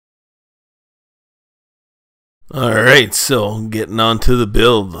Alright, so getting on to the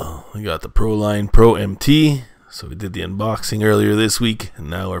build. We got the Proline Pro MT. So we did the unboxing earlier this week, and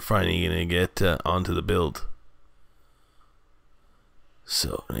now we're finally going to get onto the build.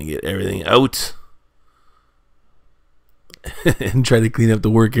 So I'm going to get everything out and try to clean up the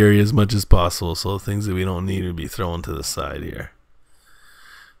work area as much as possible. So things that we don't need will be thrown to the side here.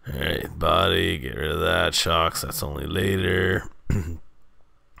 Alright, body, get rid of that. Shocks, that's only later.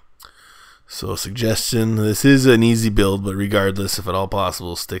 So suggestion, this is an easy build, but regardless, if at all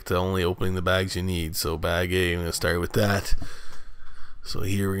possible, stick to only opening the bags you need. So bag A, I'm going to start with that. So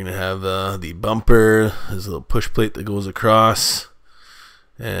here we're going to have the bumper, there's a little push plate that goes across,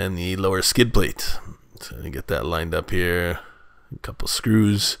 and the lower skid plate. So I'm going to get that lined up here, a couple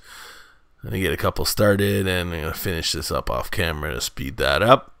screws. I'm going to get a couple started, and I'm going to finish this up off camera to speed that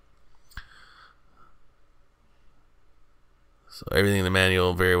up. So everything in the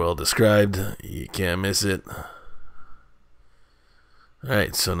manual very well described. You can't miss it.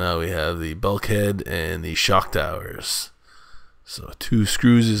 Alright, so now we have the bulkhead and the shock towers. So 2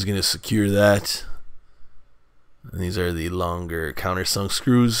 screws is going to secure that. And these are the longer countersunk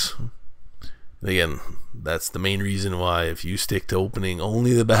screws. And again, that's the main reason why if you stick to opening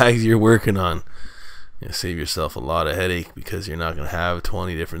only the bags you're working on, you save yourself a lot of headache, because you're not going to have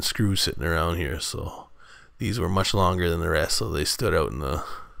 20 different screws sitting around here. So these were much longer than the rest, so they stood out in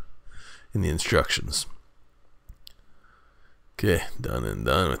the instructions. Okay, done and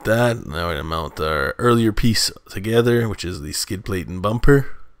done with that. Now we're going to mount our earlier piece together, which is the skid plate and bumper.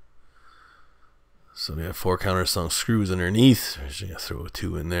 So we have 4 countersunk screws underneath. We're just going to throw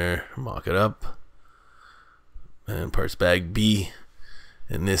 2 in there, mock it up. And parts bag B.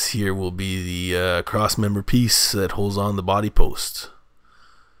 And this here will be the cross member piece that holds on the body post.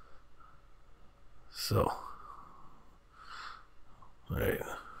 So alright,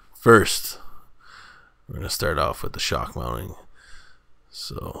 first we're going to start off with the shock mounting.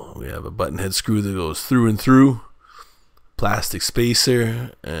 So we have a button head screw that goes through and through, plastic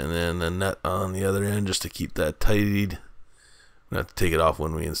spacer, and then a nut on the other end just to keep that tidied. We'll have to take it off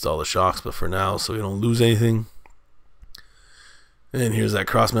when we install the shocks, but for now, so we don't lose anything. And here's that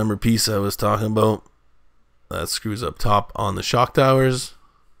cross member piece I was talking about. That screws up top on the shock towers.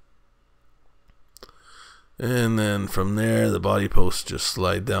 And then from there, the body posts just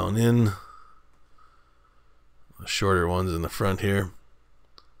slide down in. The shorter ones in the front here.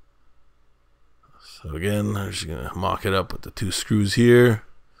 So again, I'm just going to mock it up with the 2 screws here.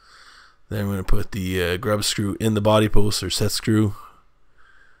 Then we're going to put the grub screw in the body post, or set screw.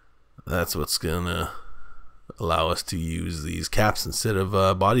 That's what's going to allow us to use these caps instead of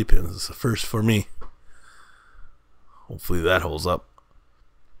body pins. It's the first for me. Hopefully that holds up.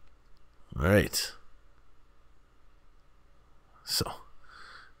 Alright. So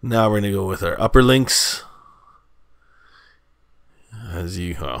now we're going to go with our upper links. As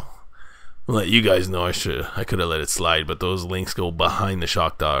I'll let you guys know, I could have let it slide, but those links go behind the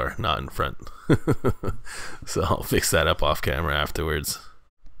shock tower, not in front. So I'll fix that up off camera afterwards.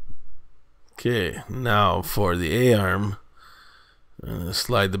 Okay, now for the A-arm, I'm going to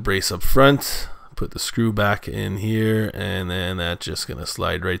slide the brace up front, put the screw back in here, and then that's just going to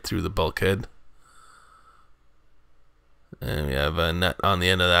slide right through the bulkhead. And we have a nut on the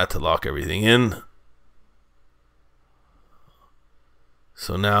end of that to lock everything in.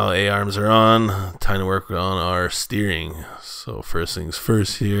 So now A-arms are on. Time to work on our steering. So first things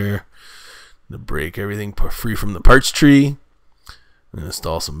first here, to break everything free from the parts tree. And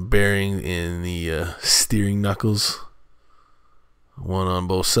install some bearing in the steering knuckles. One on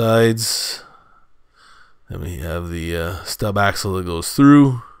both sides. Then we have the stub axle that goes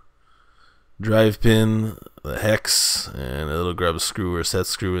through. Drive pin, the hex, and a little grub screw or set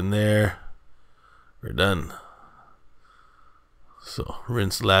screw in there. We're done. So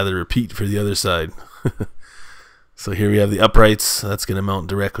rinse, lather, repeat for the other side. So here we have the uprights. That's going to mount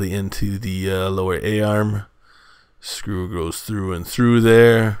directly into the lower A-arm. Screw goes through and through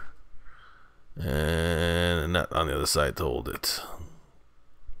there, and a nut on the other side to hold it.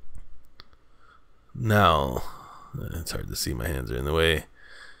 Now, it's hard to see, my hands are in the way.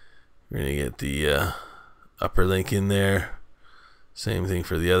 We're going to get the upper link in there. Same thing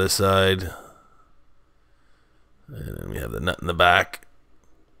for the other side. And then we have the nut in the back.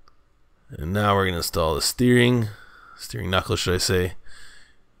 And now we're going to install the steering knuckle, should I say.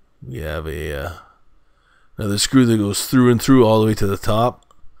 We have another screw that goes through and through all the way to the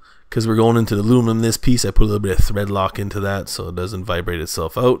top. Because we're going into the aluminum this piece, I put a little bit of thread lock into that so it doesn't vibrate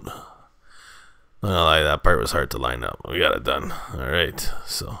itself out. Not gonna lie, that part was hard to line up. We got it done. Alright,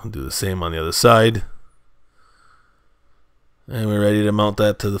 so do the same on the other side. And we're ready to mount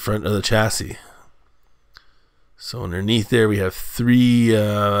that to the front of the chassis. So underneath there we have 3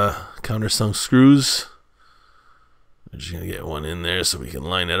 countersunk screws. We're just going to get one in there so we can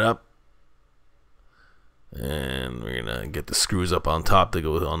line it up. And we're going to get the screws up on top to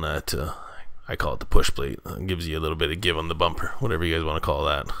go on that, I call it the push plate. It gives you a little bit of give on the bumper, whatever you guys want to call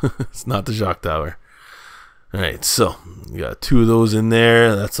that. It's not the shock tower. Alright, so we got 2 of those in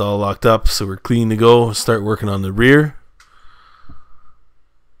there. That's all locked up, so we're clean to go. Start working on the rear.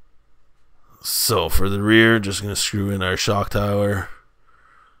 So for the rear, just going to screw in our shock tower.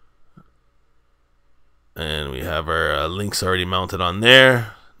 And we have our links already mounted on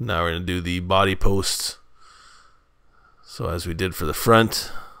there. Now we're going to do the body posts. So as we did for the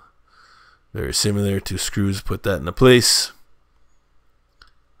front, very similar, 2 screws, put that into place.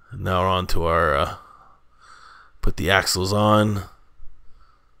 And now we're on to our, put the axles on.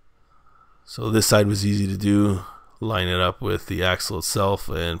 So this side was easy to do. Line it up with the axle itself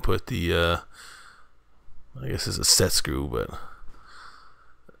and put the, I guess it's a set screw, but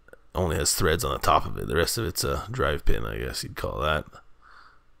only has threads on the top of it. The rest of it's a drive pin, I guess you'd call that.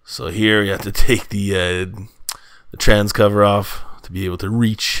 So here you have to take the trans cover off to be able to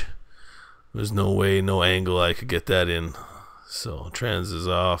reach. There's no way, no angle I could get that in. So trans is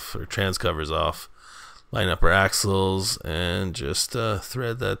off, or trans cover is off. Line up our axles and just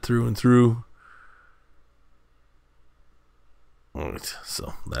thread that through and through. Alright,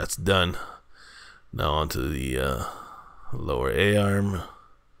 so that's done. Now onto the lower A-arm.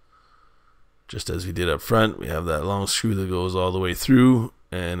 Just as we did up front, we have that long screw that goes all the way through,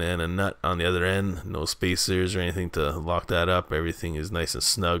 and then a nut on the other end. No spacers or anything to lock that up. Everything is nice and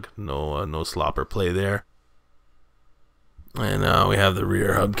snug. No slop or play there. And now we have the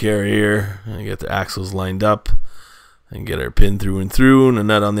rear hub carrier, and get the axles lined up and get our pin through and through, and a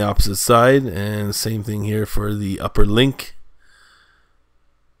nut on the opposite side. And same thing here for the upper link.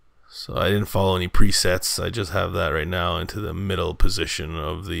 So I didn't follow any presets. I just have that right now into the middle position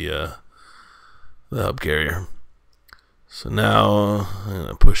of the hub carrier. So now I'm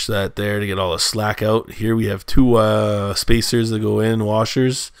gonna push that there to get all the slack out. Here we have 2 spacers that go in,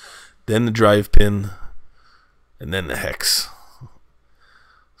 washers, then the drive pin, and then the hex.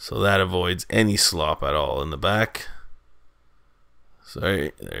 So that avoids any slop at all in the back.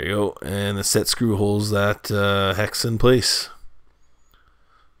 Sorry, there you go. And the set screw holds that hex in place.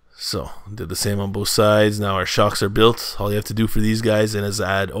 So did the same on both sides. Now our shocks are built. All you have to do for these guys is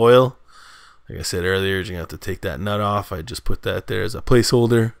add oil. Like I said earlier, you're going to have to take that nut off. I just put that there as a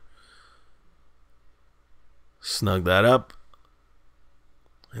placeholder. Snug that up.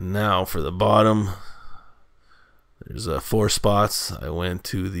 And now for the bottom, there's 4 spots. I went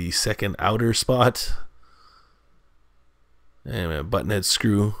to the second outer spot. And a button head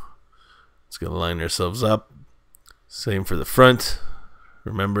screw. It's going to line ourselves up. Same for the front.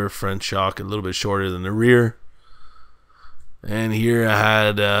 Remember, front shock a little bit shorter than the rear. And here I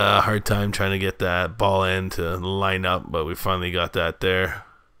had a hard time trying to get that ball end to line up, but we finally got that there.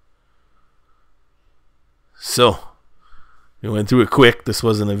 So we went through it quick. This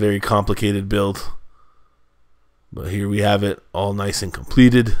wasn't a very complicated build, but here we have it all nice and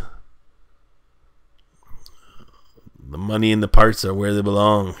completed. The money and the parts are where they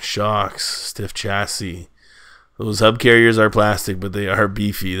belong. Shocks, stiff chassis. Those hub carriers are plastic, but they are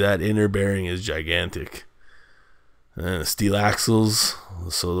beefy. That inner bearing is gigantic. And steel axles,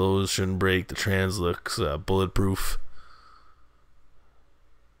 so those shouldn't break. The trans looks bulletproof.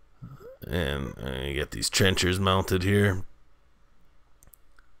 And you get these trenchers mounted here.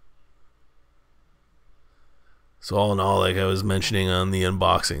 So all in all, like I was mentioning on the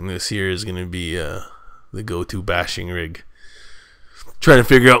unboxing, this here is going to be the go-to bashing rig. Trying to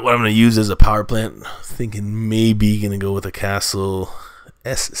figure out what I'm going to use as a power plant. Thinking maybe going to go with a Castle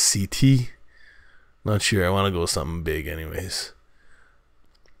SCT. Not sure. I want to go with something big anyways.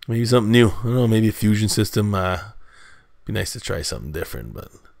 Maybe something new. I don't know, maybe a fusion system. Be nice to try something different, but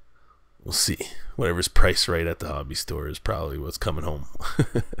we'll see. Whatever's priced right at the hobby store is probably what's coming home.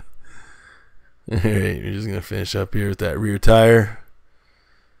 Alright, we're just going to finish up here with that rear tire.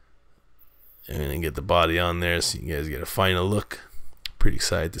 And then get the body on there so you guys get a final look. Pretty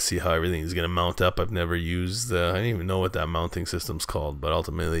excited to see how everything is going to mount up. I've never used I don't even know what that mounting system's called, but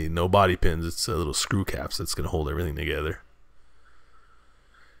ultimately no body pins. It's a little screw caps that's going to hold everything together.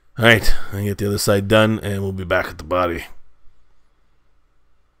 Alright, I'm going to get the other side done and we'll be back at the body.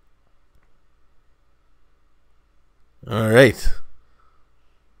 Alright,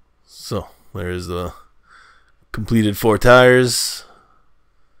 so there's the completed 4 tires.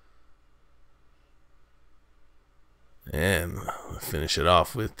 And finish it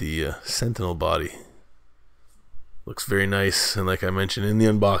off with the Sentinel body. Looks very nice, and like I mentioned in the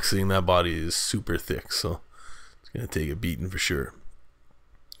unboxing, that body is super thick, so gonna take a beating for sure.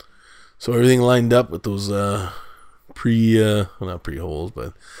 So everything lined up with those not pre-holes,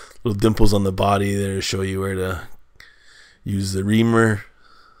 but little dimples on the body there to show you where to use the reamer.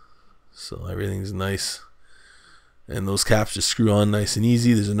 So everything's nice. And those caps just screw on nice and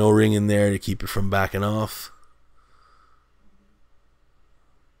easy. There's an O-ring in there to keep it from backing off.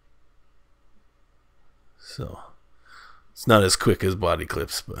 So it's not as quick as body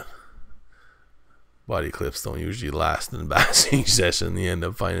clips, but body clips don't usually last in the bassing session. You end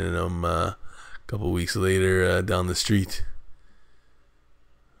up finding them a couple weeks later down the street.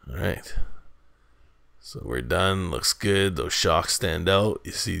 Alright, so we're done. Looks good. Those shocks stand out.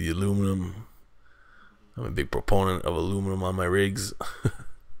 You see the aluminum. I'm a big proponent of aluminum on my rigs.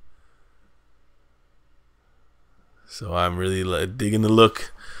 So I'm really digging the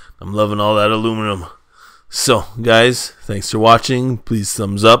look. I'm loving all that aluminum. So guys, thanks for watching. Please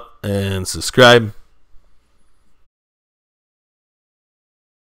thumbs up and subscribe.